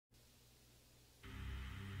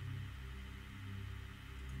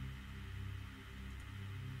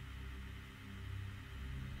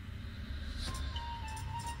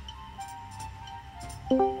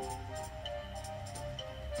Hey,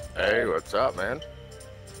 what's up, man?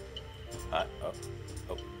 Oh,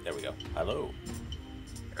 there we go. Hello.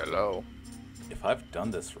 Hello. If I've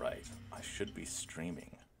done this right, I should be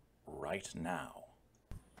streaming right now.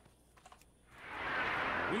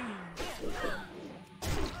 Whee!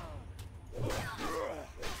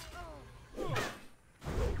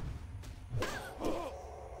 Oh.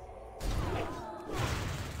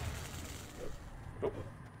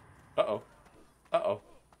 Uh-oh. Uh-oh.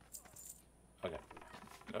 Okay.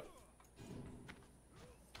 No.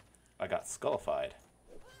 I got skullified.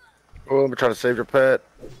 Oh, I'm trying to save your pet.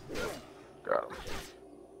 Got him.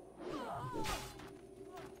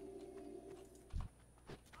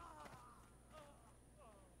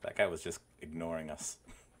 That guy was just ignoring us.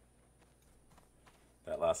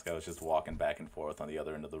 That last guy was just walking back and forth on the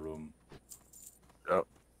other end of the room. Oh,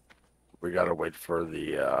 we gotta wait for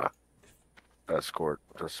the escort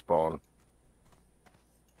to spawn.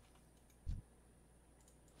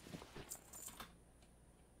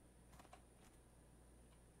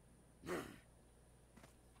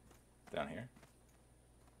 Down here?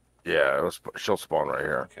 Yeah, she'll spawn right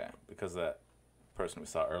here. Okay, because that person we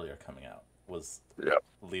saw earlier coming out was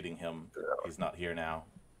leading him. Yeah. He's not here now.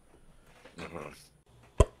 Mm-hmm.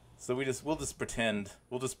 So we'll just pretend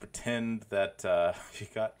that he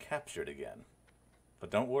got captured again.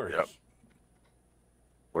 But don't worry. Yep.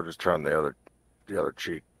 We're just trying the other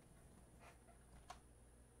cheek.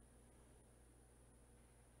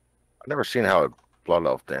 I've never seen how a blood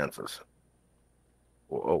elf dances.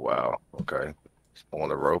 Oh wow. Okay. He's on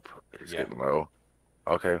the rope. He's getting low.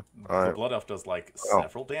 Okay. All right. The blood elf does like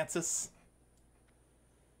several dances.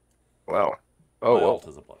 Wow. Oh, my ult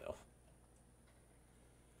is a blood elf.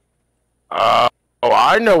 Oh,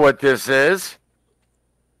 I know what this is.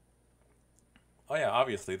 Oh yeah,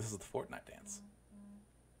 obviously this is the Fortnite dance.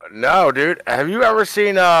 No, dude. Have you ever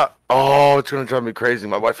seen oh, it's gonna drive me crazy.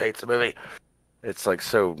 My wife hates the movie. It's like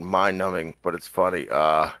so mind numbing, but it's funny.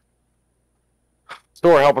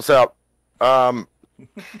 Store, help us out.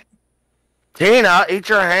 Tina, eat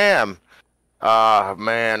your ham.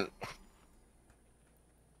 Man.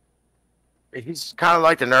 He's kind of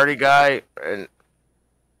like the nerdy guy, and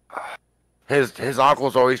his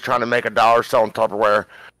uncle's always trying to make $1 selling Tupperware.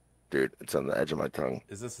 Dude, it's on the edge of my tongue.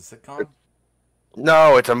 Is this a sitcom?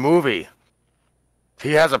 No, it's a movie.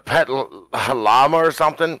 He has a pet llama or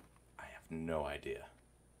something. I have no idea.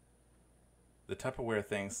 The Tupperware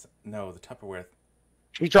things. No, the Tupperware.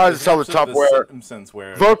 He tries to sell the Tupperware. Simpsons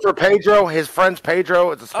where Vote for Pedro. His friend's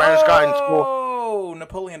Pedro. It's a Spanish guy in school. Oh,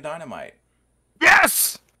 Napoleon Dynamite.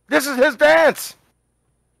 Yes! This is his dance.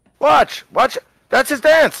 Watch. That's his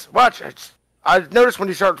dance. Watch. I noticed when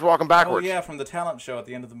he starts walking backwards. Oh yeah, from the talent show at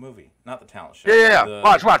the end of the movie. Not the talent show. Yeah.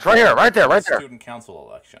 Watch. Right here. Right there. Student council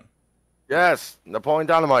election. Yes. Napoleon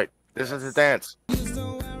Dynamite. This is his dance.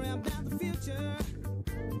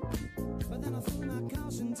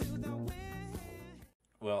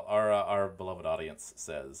 Well, our beloved audience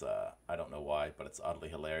says, I don't know why, but it's oddly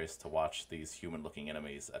hilarious to watch these human-looking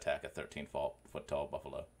enemies attack a 13-foot tall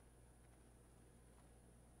buffalo.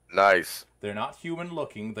 Nice. They're not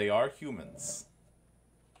human-looking, they are humans.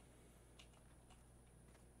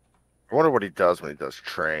 I wonder what he does when he does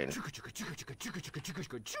train.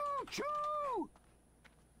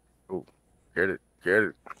 Ooh, get it.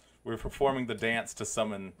 We're performing the dance to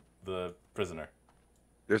summon the prisoner.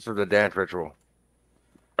 This is the dance ritual.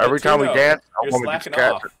 Every time we dance, you're slacking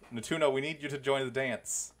off. Natuno, we need you to join the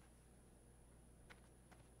dance.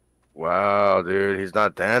 Wow, dude, he's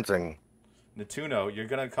not dancing. Natuno, you're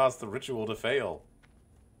gonna cause the ritual to fail.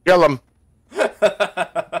 Kill him.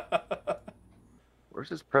 Where's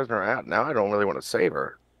this prisoner at? Now I don't really want to save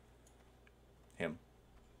her. Him.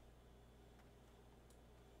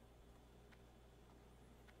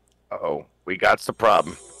 Uh-oh, we got the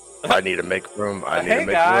problem. I need to make room. I need to make room.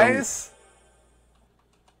 Hey guys.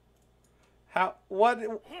 What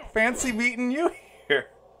fancy meeting you here?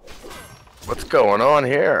 What's going on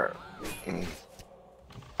here?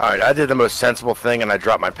 Alright, I did the most sensible thing and I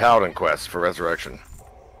dropped my paladin quest for resurrection.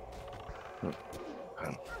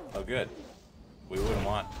 Oh good. We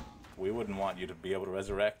wouldn't want you to be able to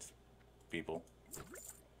resurrect people.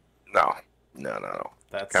 No.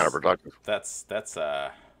 That's counterproductive. That's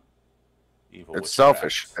evil. It's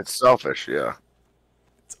selfish. It's selfish, yeah.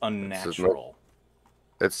 It's unnatural.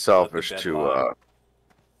 It's selfish to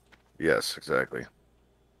yes, exactly.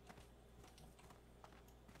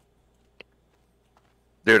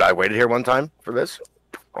 Dude, I waited here one time for this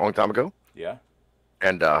a long time ago. Yeah.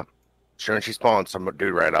 And as soon as she spawned, some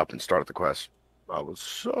dude ran up and started the quest. I was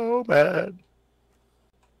so mad.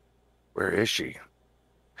 Where is she?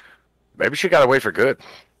 Maybe she got away for good.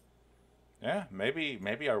 Yeah,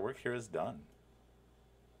 maybe our work here is done.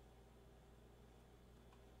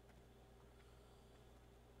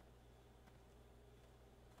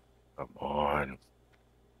 Come on.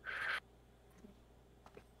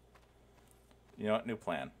 You know what? New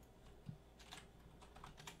plan.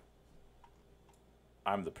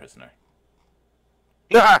 I'm the prisoner.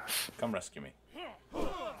 Ah! Come rescue me.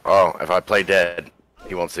 Oh, if I play dead,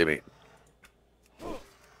 he won't see me.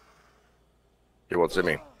 He won't see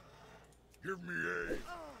me. Give me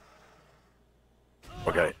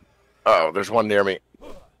Okay. Oh, there's one near me.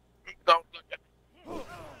 Don't look at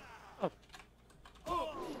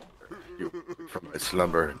you from my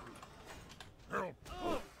slumber. help.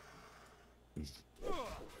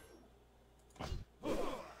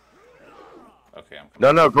 Okay, I'm coming.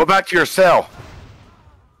 No, no, go back to your cell.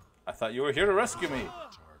 I thought you were here to rescue me.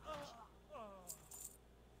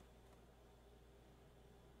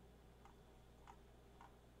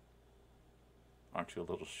 Aren't you a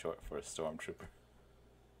little short for a stormtrooper?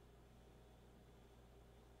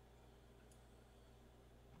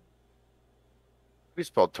 We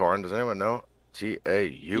spelled Tauren. Does anyone know?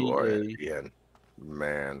 Tauren.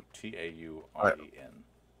 Man, Tauren.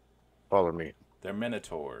 follow me. They're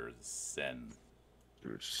minotaurs and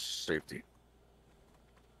Dude, safety.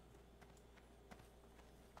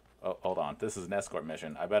 oh, hold on. This is an escort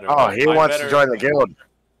mission. I better. Oh, he wants to join the guild.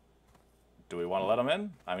 Do we want to let him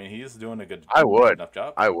in? I mean, he's doing a good. I would. Enough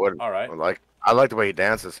job. I would. All right. I like the way he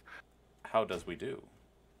dances. How does we do?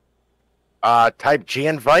 Type G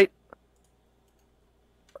invite.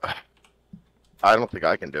 I don't think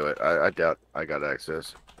I can do it. I doubt I got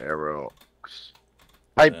access. Arrow.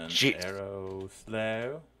 Type G. Arrow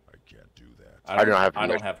slow. I can't do that. I don't have I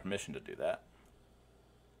don't permission. have permission to do that.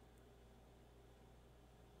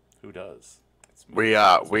 Who does? It's me.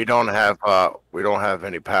 We don't have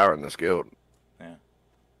any power in this guild. Yeah.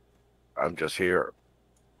 I'm just here.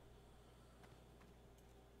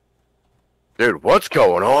 Dude, what's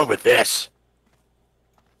going on with this?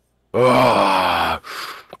 Ugh.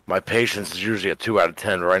 My patience is usually a 2 out of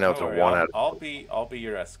 10. Right now it's a Don't worry, 1 out of I'll be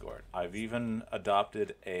your escort. I've even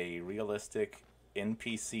adopted a realistic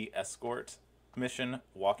NPC escort mission,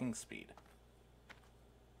 walking speed.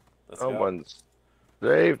 Let's go. Someone's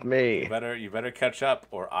save me. You better catch up,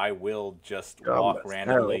 or I will just Come walk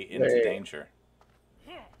randomly help into me. danger.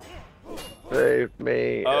 Save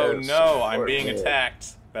me. Oh no, I'm escort being me.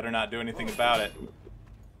 attacked. Better not do anything about it.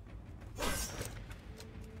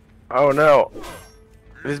 Oh no.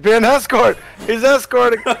 He's being escort. He's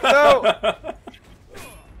escorting. No. The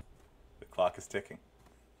clock is ticking.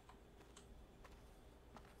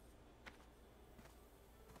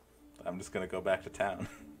 I'm just gonna go back to town.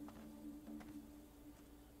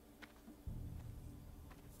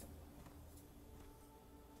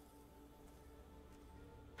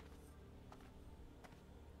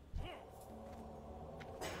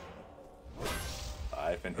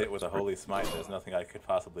 I've been hit with a holy smite. There's nothing I could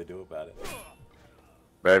possibly do about it.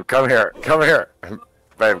 Babe, come here. Come here.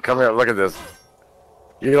 Babe, come here. Look at this.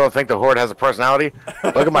 You don't think the Horde has a personality?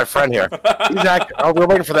 Look at my friend here. We're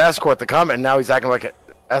waiting for the escort to come, and now he's acting like an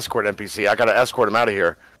escort NPC. I gotta escort him out of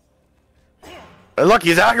here. And look,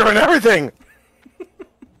 he's aggroing everything.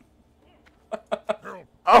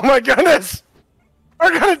 Oh my goodness!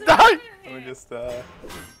 We're gonna die. Let me just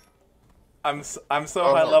I'm so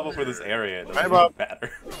high level for this area. It doesn't I'm even up.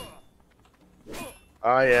 matter.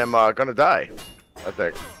 I am gonna die. I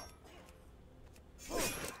think.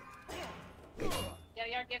 Yo,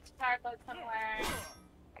 your gift card goes somewhere.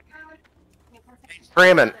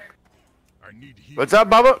 Screaming. I need heat. What's up,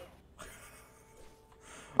 Bubba?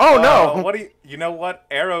 Oh no! What do you know? What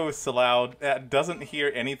Arrow Salad doesn't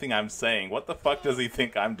hear anything I'm saying. What the fuck does he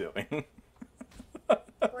think I'm doing?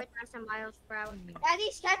 Miles per hour.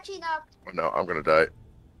 Daddy's catching up. No, I'm gonna die.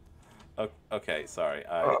 Okay, sorry.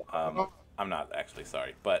 I'm not actually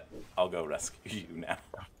sorry, but I'll go rescue you now.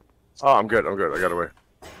 Oh, I'm good. I'm good. I got away.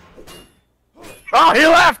 Oh, he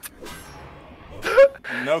left!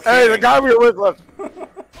 No kidding. Hey, the guy we were with left.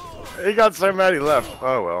 He got so mad he left.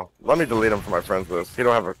 Oh well. Let me delete him from my friends list. He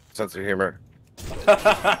don't have a sense of humor.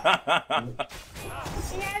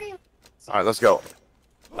 Alright, let's go.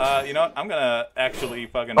 You know what? I'm gonna actually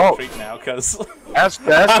fucking Oh. retreat now, because The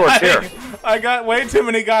escort's here. I got way too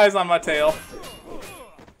many guys on my tail.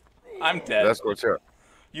 I'm dead. The escort's here.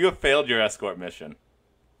 You have failed your escort mission.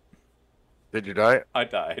 Did you die? I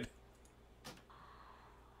died.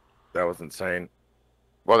 That was insane.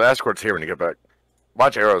 Well, the escort's here when you get back.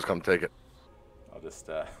 Watch arrows come take it. I'll just,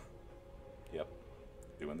 yep,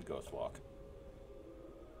 doing the ghost walk.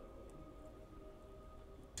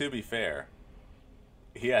 To be fair,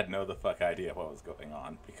 He had no the fuck idea what was going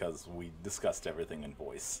on because we discussed everything in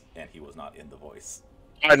voice, and he was not in the voice.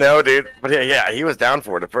 I know, dude. But yeah, he was down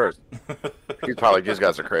for it at first. He's probably, these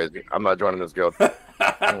guys are crazy. I'm not joining this guild.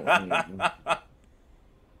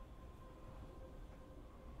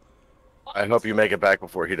 I hope you make it back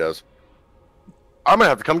before he does. I'm gonna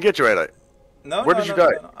have to come get you, ain't I? No, Where no, did you no,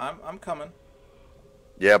 die? no, no. I'm coming.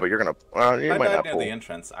 Yeah, but you're gonna. Well, you I might died not near pull. the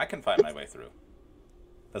entrance. I can fight my way through.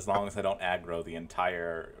 As long as I don't aggro the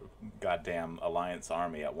entire goddamn Alliance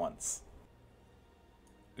army at once.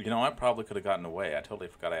 You know, I probably could have gotten away. I totally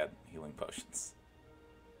forgot I had healing potions.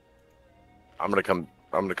 I'm gonna come.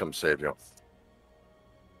 I'm gonna come save you.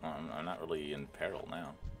 I'm not really in peril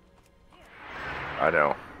now. I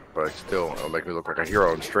know, but still, it'll make me look like a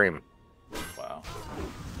hero on stream. Wow.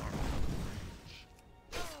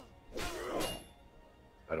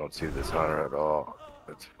 I don't see this hunter at all.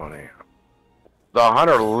 That's funny. The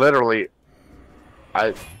hunter literally.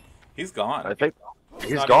 He's gone. I think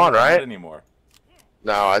he's not gone, even around right? anymore.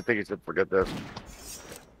 No, I think he said forget this.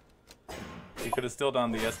 He could have still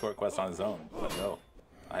done the escort quest on his own, but no.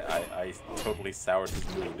 I totally soured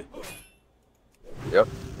his mood. Yep.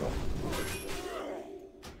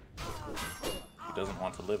 He doesn't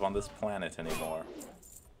want to live on this planet anymore.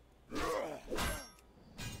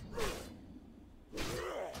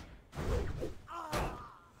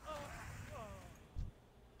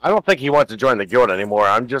 I don't think he wants to join the guild anymore.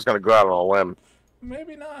 I'm just gonna go out on a limb.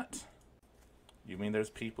 Maybe not. You mean there's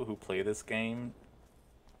people who play this game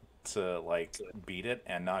to, like, beat it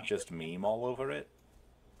and not just meme all over it?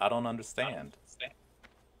 I don't understand.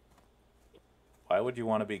 Why would you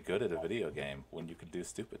want to be good at a video game when you could do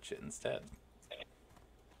stupid shit instead?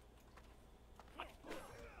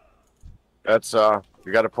 That's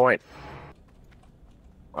you got a point.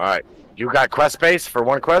 All right, you got quest space for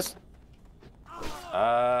one quest?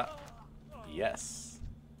 Yes.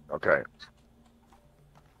 Okay.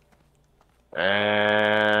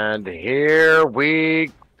 And here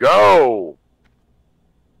we go.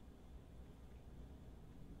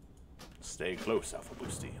 Stay close, Alpha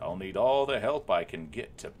Boosty. I'll need all the help I can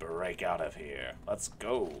get to break out of here. Let's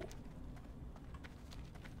go.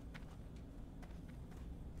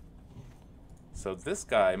 So this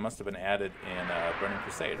guy must have been added in Burning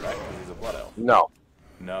Crusade, right? Because he's a Blood Elf. No,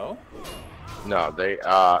 No? no, they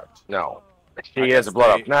no. I He guess is a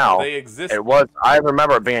blood up now. They exist. It was. I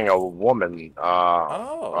remember it being a woman.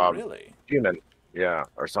 Oh, really? Human. Yeah,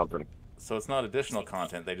 or something. So it's not additional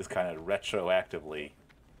content. They just kind of retroactively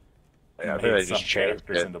Yeah, I think made they some just changed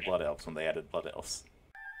characters it. into Blood Elves when they added Blood Elves.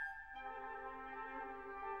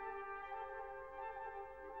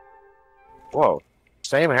 Whoa,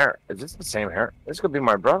 same hair. Is this the same hair? This could be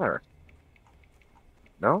my brother.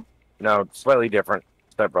 No, no, slightly different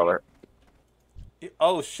stepbrother.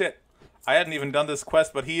 Oh, shit. I hadn't even done this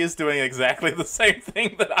quest, but he is doing exactly the same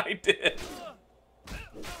thing that I did.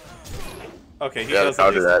 Okay, he Yeah, does I'll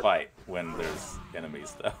at do least that. fight when there's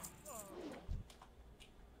enemies, though.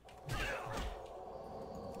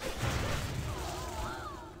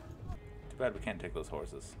 Too bad we can't take those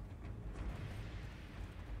horses.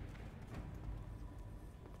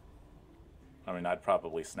 I mean, I'd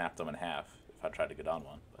probably snap them in half if I tried to get on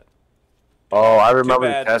one, but... Oh, I Too remember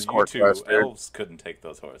bad the escort you quest. two Dude. elves couldn't take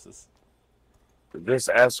those horses. This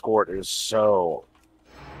escort is so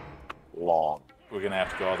long. We're gonna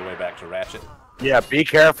have to go all the way back to Ratchet. Yeah, be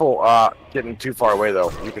careful getting too far away,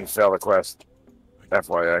 though. You can fail the quest.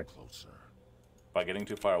 FYI. Closer. By getting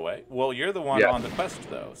too far away? Well, you're the one Yeah. on the quest,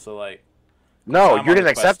 though, so, like... No, I'm you on didn't the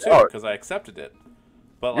accept quest, it. Oh, because I accepted it.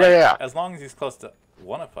 But, like, Yeah, yeah. as long as he's close to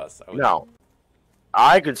one of us, I would... no.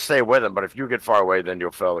 I could stay with him, but if you get far away, then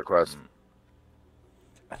you'll fail the quest.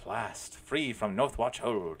 At last, free from Northwatch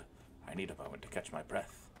hold. I need a moment to catch my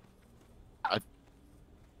breath. I Come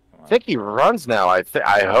I on. think he runs now. I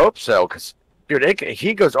hope so, because, dude,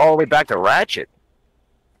 he goes all the way back to Ratchet.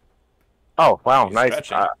 Oh, wow, He's nice.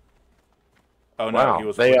 stretching. Oh no, wow, he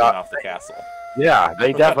was they, flipping off the castle. Yeah,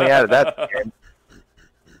 they definitely added that to the game.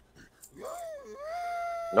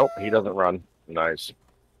 Nope, he doesn't run. Nice.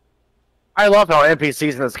 I love how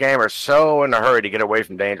NPCs in this game are so in a hurry to get away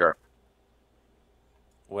from danger.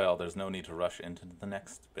 Well, there's no need to rush into the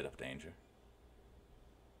next bit of danger.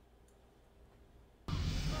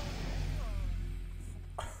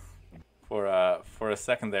 For a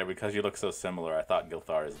second there, because you look so similar, I thought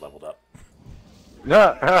Gilthar is leveled up.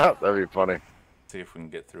 That'd be funny. See if we can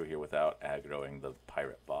get through here without aggroing the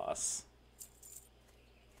pirate boss.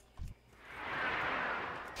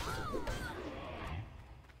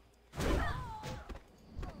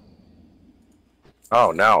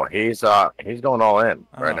 Oh no, he's going all in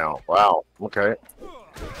right Oh. now. Wow. Okay.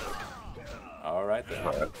 All right right there.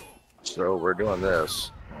 All right. So we're doing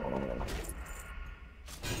this.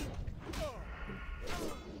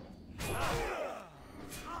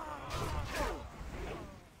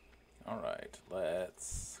 All right,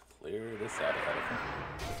 let's clear this out ahead of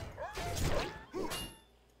him.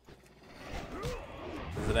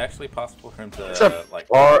 Is it actually possible for him to like?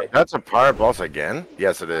 That's a pirate boss again?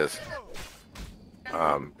 Yes, it is.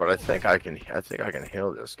 But I think I can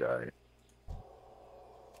heal this guy.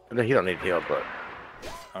 No, he don't need heal, but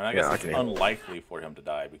I mean, I guess it's unlikely for him to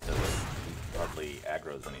die because he hardly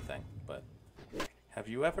aggroes anything. But have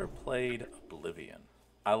you ever played Oblivion?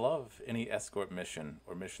 I love any escort mission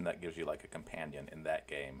or mission that gives you like a companion in that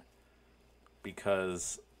game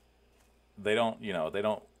because they don't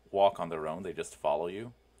walk on their own. They just follow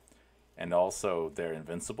you, and also they're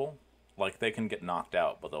invincible. Like they can get knocked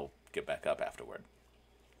out, but they'll get back up afterward.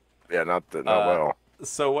 Yeah, not well.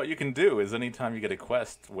 So what you can do is anytime you get a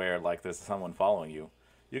quest where like there's someone following you,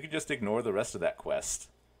 you can just ignore the rest of that quest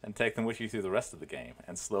and take them with you through the rest of the game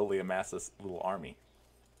and slowly amass this little army.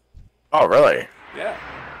 Oh, really? Yeah.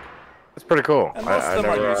 That's pretty cool. And most of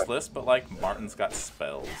them are useless, but like Martin's got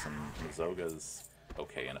spells and Zoga's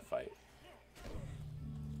okay in a fight.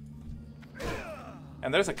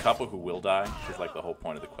 And there's a couple who will die, because like the whole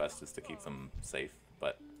point of the quest is to keep them safe,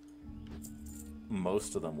 but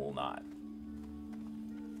most of them will not.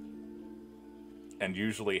 And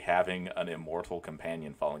usually having an immortal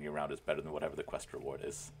companion following you around is better than whatever the quest reward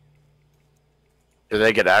is. Do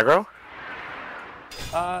they get aggro?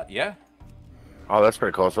 Yeah. Oh, that's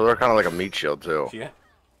pretty cool. So they're kind of like a meat shield too. Yeah.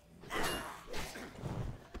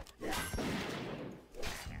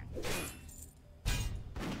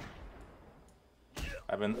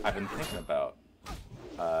 I've been thinking about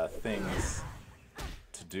things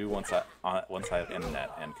to do once I have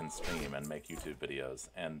internet and can stream and make YouTube videos,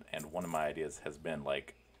 and one of my ideas has been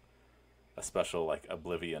like a special like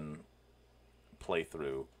Oblivion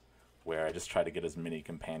playthrough where I just try to get as many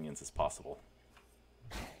companions as possible.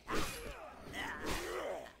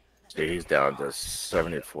 See, he's down to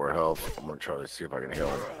 74 health. I'm gonna try to see if I can heal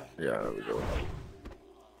him. Yeah, there we go.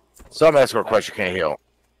 Some escort quests you can't heal.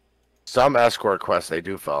 Some escort quests they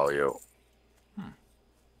do follow you.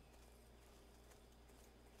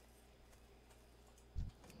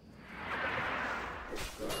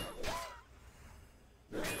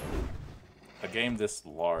 A game this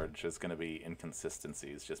large is going to be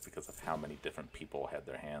inconsistencies just because of how many different people had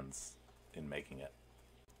their hands in making it.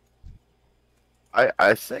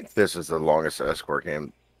 I think this is the longest escort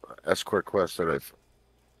quest that I've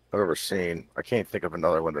ever seen. I can't think of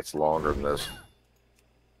another one that's longer than this.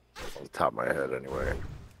 On the top of my head, anyway.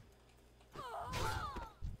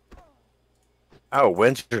 Oh,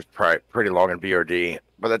 Windsor's pretty long in BRD,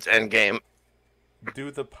 but that's endgame.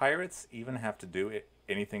 Do the pirates even have to do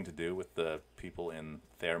anything to do with the people in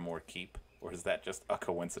Theramore Keep, or is that just a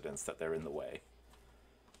coincidence that they're in the way?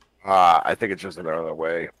 I think it's just another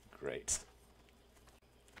way. Great.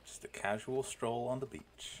 Just a casual stroll on the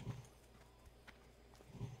beach.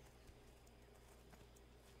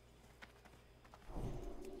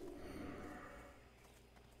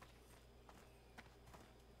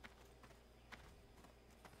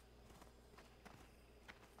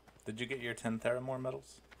 Did you get your 10 Theramore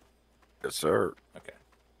medals? Yes, sir. Okay.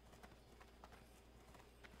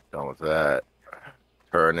 Done with that.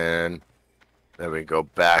 Turn in. Then we go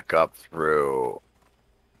back up through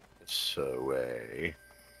this way.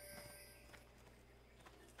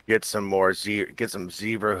 Get some more get some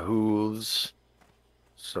zebra hooves,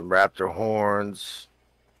 some raptor horns.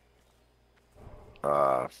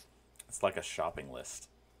 It's like a shopping list.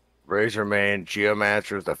 Razormane,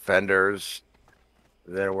 Geomancers, Defenders.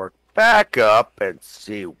 Then work back up and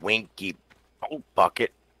see Winky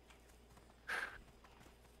Bucket.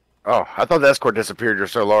 Oh, I thought the escort disappeared. You're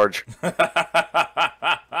so large.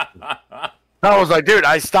 I was like, dude,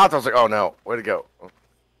 I stopped. I was like, oh no, way to go.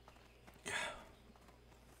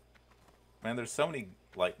 Man, there's so many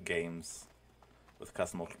like games with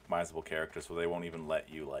customizable characters where they won't even let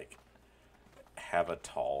you like have a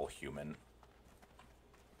tall human.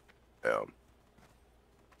 Yeah.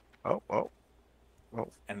 Oh.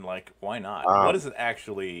 And like, why not? What is it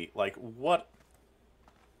actually like? What?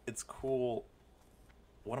 It's cool.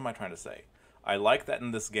 What am I trying to say? I like that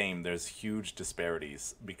in this game there's huge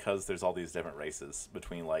disparities because there's all these different races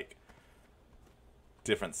between like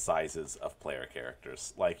different sizes of player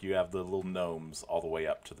characters. Like you have the little gnomes all the way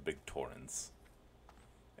up to the big taurens.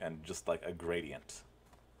 And just like a gradient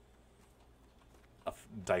of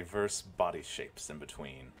diverse body shapes in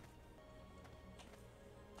between.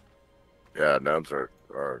 Yeah, gnomes are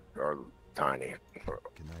tiny.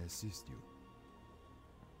 Can I assist you?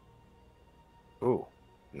 Ooh,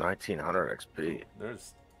 1900 XP.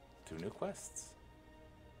 There's 2 new quests.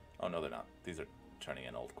 Oh, no, they're not. These are turning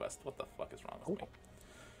in old quests. What the fuck is wrong with me?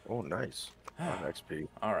 Oh, nice. XP.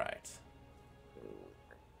 Alright.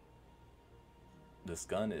 This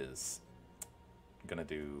gun is gonna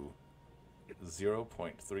do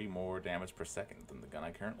 0.3 more damage per second than the gun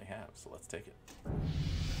I currently have, so let's take it.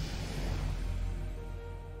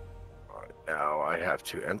 Alright, now I have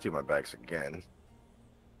to empty my bags again.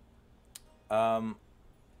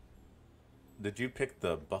 Did you pick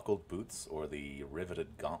the buckled boots or the riveted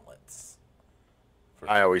gauntlets?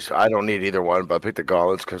 I don't need either one, but I picked the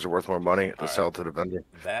gauntlets because they're worth more money to sell to the vendor.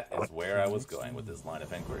 That is where I was going with this line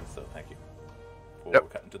of inquiry, so thank you. Before Yep. we're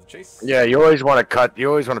cutting to the chase. Yeah, you always want to cut. You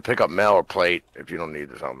always want to pick up mail or plate if you don't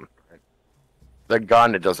need something. The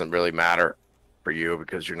gun, it doesn't really matter for you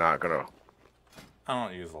because you're not gonna. I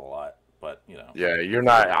don't use it a lot, but you know. Yeah, you're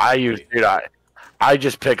not. I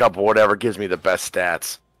just pick up whatever gives me the best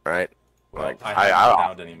stats, right? Well, Like I haven't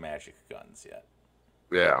found any magic guns yet.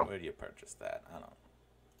 Yeah. Where do you purchase that? I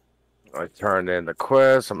don't know. I turned in the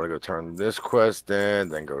quest. I'm gonna go turn this quest in,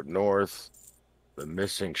 then go north. The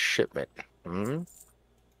missing shipment. You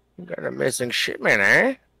got a missing shipment,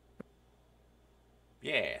 eh?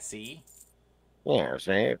 Yeah, see? Yeah,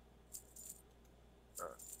 see?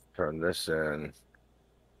 Turn this in.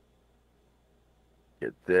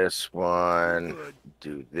 Get this one.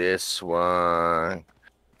 Do this one.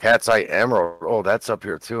 Cat's Eye Emerald. Oh, that's up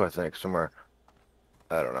here too, I think, somewhere.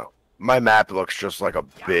 I don't know. My map looks just like a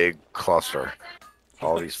big cluster.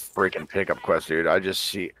 All these freaking pickup quests, dude. I just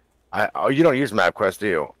see. Oh, you don't use MapQuest, do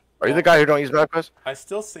you? Are you the guy who don't use MapQuest? I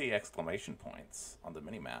still see exclamation points on the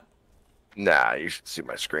mini-map. Nah, you should see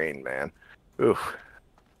my screen, man. Oof.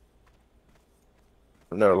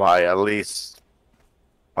 No lie, at least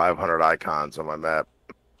 500 icons on my map.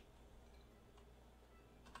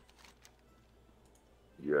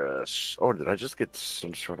 Yes. Oh, did I just get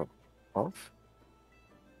some sort of buff?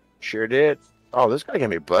 Sure did. Oh, this guy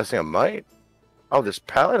gave me Blessing of Might. Oh, this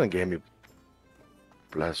paladin gave me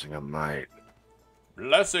Blessing of Might.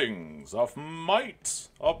 Blessings of might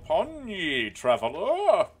upon ye,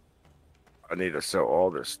 traveler. I need to sell all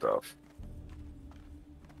this stuff.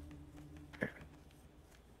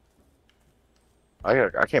 I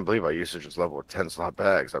can't believe I used to just level with 10 slot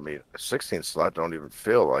bags. I mean, 16 slot don't even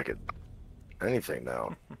feel like it anything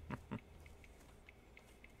now.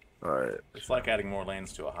 All right. It's like adding more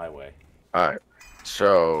lanes to a highway. All right.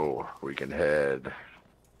 So we can head.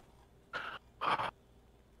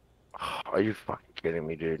 Are you fucking kidding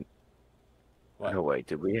me, dude? What? No way.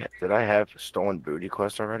 Did I have stolen booty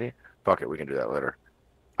quest already? Fuck it, we can do that later.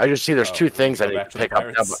 I just see there's two things I need to pick up.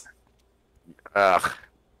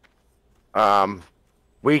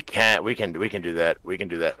 We can do that. We can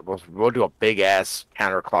do that. We'll do a big ass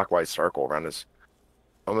counterclockwise circle around this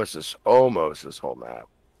almost this whole map.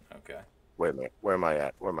 Okay. Wait a minute. Where am I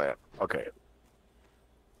at? Okay.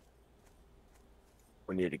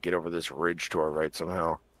 We need to get over this ridge to our right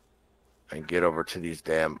somehow. And get over to these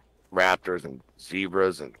damn raptors and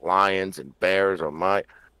zebras and lions and bears. Oh my.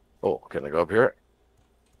 Oh, can I go up here?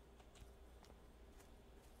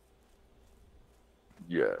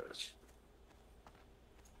 Yes.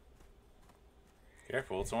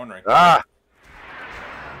 Careful, it's ornery. Ah!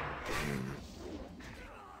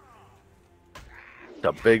 It's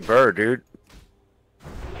a big bird, dude.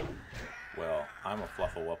 Well, I'm a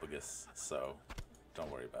fluffawuppagus, so don't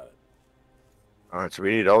worry about it. Alright, so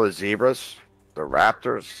we need all the zebras, the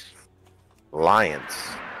raptors, lions.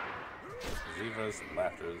 Zebras,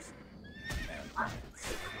 raptors, and lions.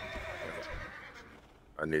 Okay.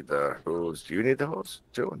 I need the hooves. Do you need the hooves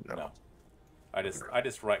too? No. I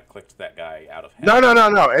just right-clicked that guy out of hand. No.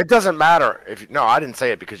 It doesn't matter if no. I didn't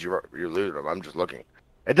say it because you looted them. I'm just looking.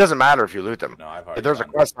 It doesn't matter if you loot them. No, I've already. If there's a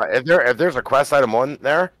quest, if there's a quest item on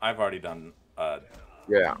there. I've already done.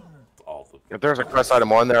 Yeah. All the. If there's a quest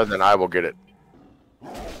item on there, then I will get it.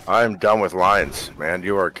 I'm done with lions, man.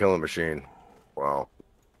 You are a killing machine. Wow.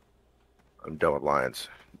 I'm done with lions.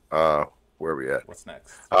 Where are we at? What's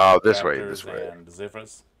next? This way. Raptors This way. and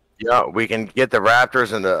zebras. Yeah, we can get the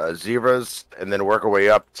raptors and the zebras, and then work our way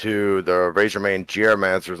up to the Razormane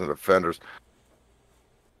Geomancers and Defenders.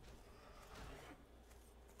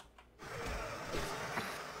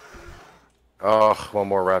 Oh, one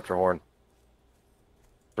more raptor horn.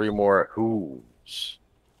 3 more hooves.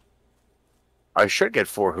 I should get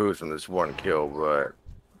 4 hooves from this one kill, but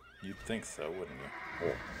You'd think so, wouldn't you?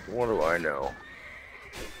 what do I know?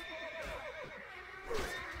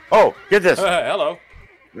 Oh, get this! Hello.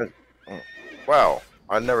 Wow,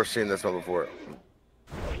 I've never seen this one before.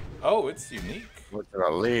 Oh, it's unique. It's an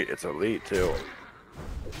elite. It's elite too.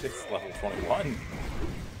 It's level 21.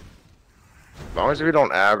 As long as we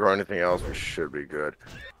don't aggro or anything else, we should be good.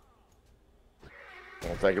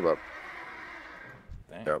 Well, think about.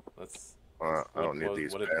 Dang. Yep. Let's. I don't need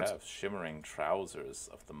these What did it pants. have? Shimmering trousers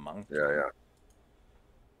of the monk. Yeah.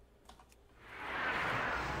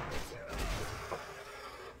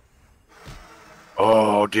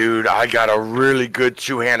 Oh, dude, I got a really good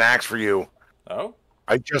two-hand axe for you. Oh?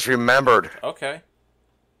 I just remembered. Okay.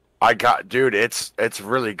 I got, dude, it's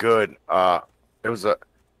really good. It was a.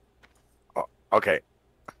 Okay.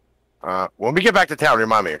 When we get back to town,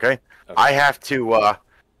 remind me, okay? Okay. I have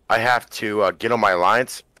to get on my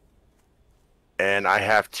alliance, and I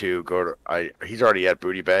have to go to. He's already at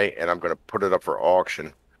Booty Bay, and I'm gonna put it up for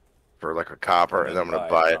auction, for like a copper, and then I'm gonna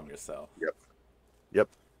buy it. From yourself. Yep.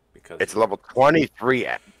 Because It's level 23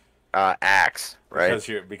 axe, right?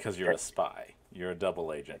 Because you're a spy. You're a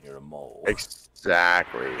double agent. You're a mole.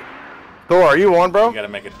 Exactly. Thor, are you on, bro? You gotta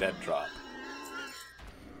make a dead drop.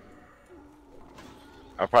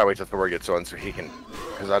 I'll probably wait till Thor gets on so he can,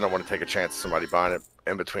 because I don't want to take a chance of somebody buying it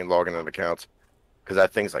in between logging in accounts. Because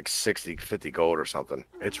that thing's like 60, 50 gold or something.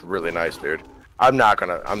 It's really nice, dude. I'm not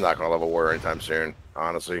gonna level warrior anytime soon,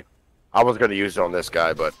 honestly. I was gonna use it on this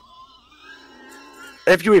guy, but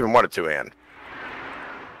if you even wanted to, Ann.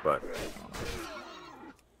 But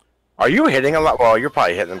are you hitting a lot? Well, you're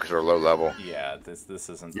probably hitting them because they're low level. Yeah, this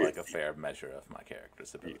isn't like a fair measure of my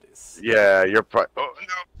character's abilities. Yeah, you're probably. Oh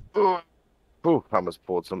no! Oh. Ooh, I almost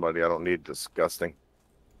pulled somebody I don't need. Disgusting.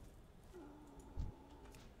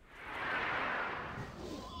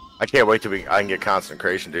 I can't wait till I can get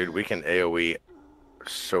concentration, dude. We can AoE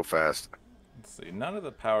so fast. Let's see, none of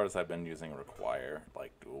the powers I've been using require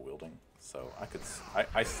like dual wielding, so I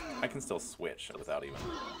can still switch without even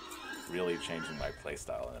really changing my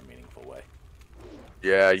playstyle in a meaningful way.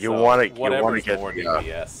 Yeah, you want to get more the,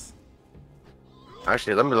 DPS.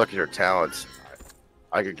 Actually, let me look at your talents.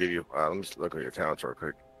 I could give you. Let me just look at your talents real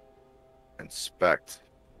quick. Inspect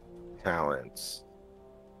talents.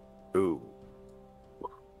 Ooh.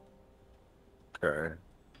 Okay.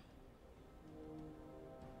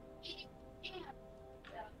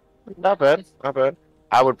 Not bad. Not bad.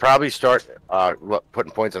 I would probably start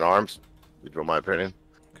putting points in arms. In my opinion.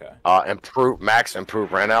 Okay. Max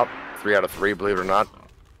improve ran out 3 out of 3. Believe it or not.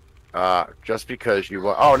 Just because you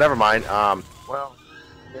want. Oh, never mind. Well,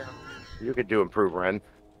 yeah. You could do improve Ren,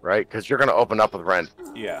 right? Because you're gonna open up with Ren.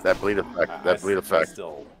 Yeah. That bleed effect.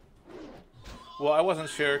 Still... Well, I wasn't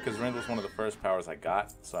sure because Ren was one of the first powers I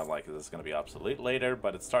got, so I'm like, is this gonna be obsolete later?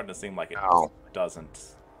 But it's starting to seem like it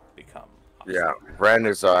doesn't become obsolete. Yeah, Ren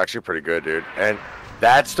is actually pretty good, dude. And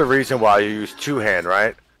that's the reason why you use two-hand,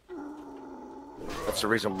 right? That's the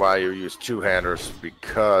reason why you use two-handers,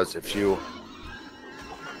 because if you...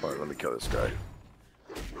 Hold on, let me kill this guy.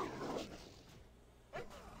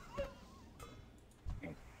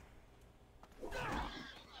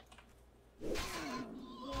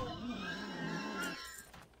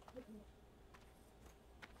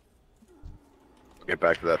 Get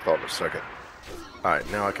back to that thought in a second. Alright,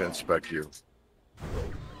 now I can inspect you.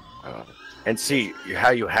 And see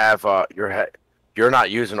how you have you're not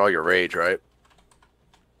using all your rage, right?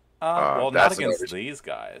 Well, not against these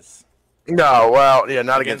guys. No, well, yeah,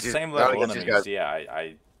 not against these, same level enemies. Guys. Yeah,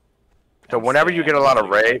 I so whenever you get a lot of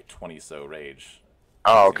rage, like 20 so rage.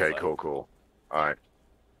 Oh, okay, cool. All right.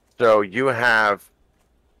 So you have,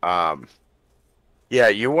 yeah,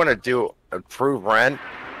 you want to do improve Ren,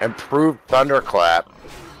 improve Thunderclap,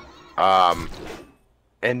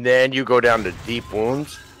 and then you go down to deep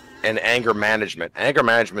wounds and anger management. Anger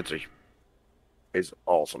management is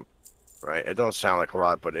awesome, right? It don't sound like a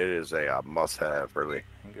lot, but it is a must-have, really.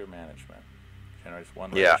 Anger management generates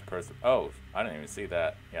 1 rage person. Oh, I didn't even see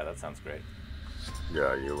that. Yeah, that sounds great.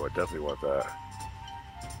 Yeah, you would definitely want that.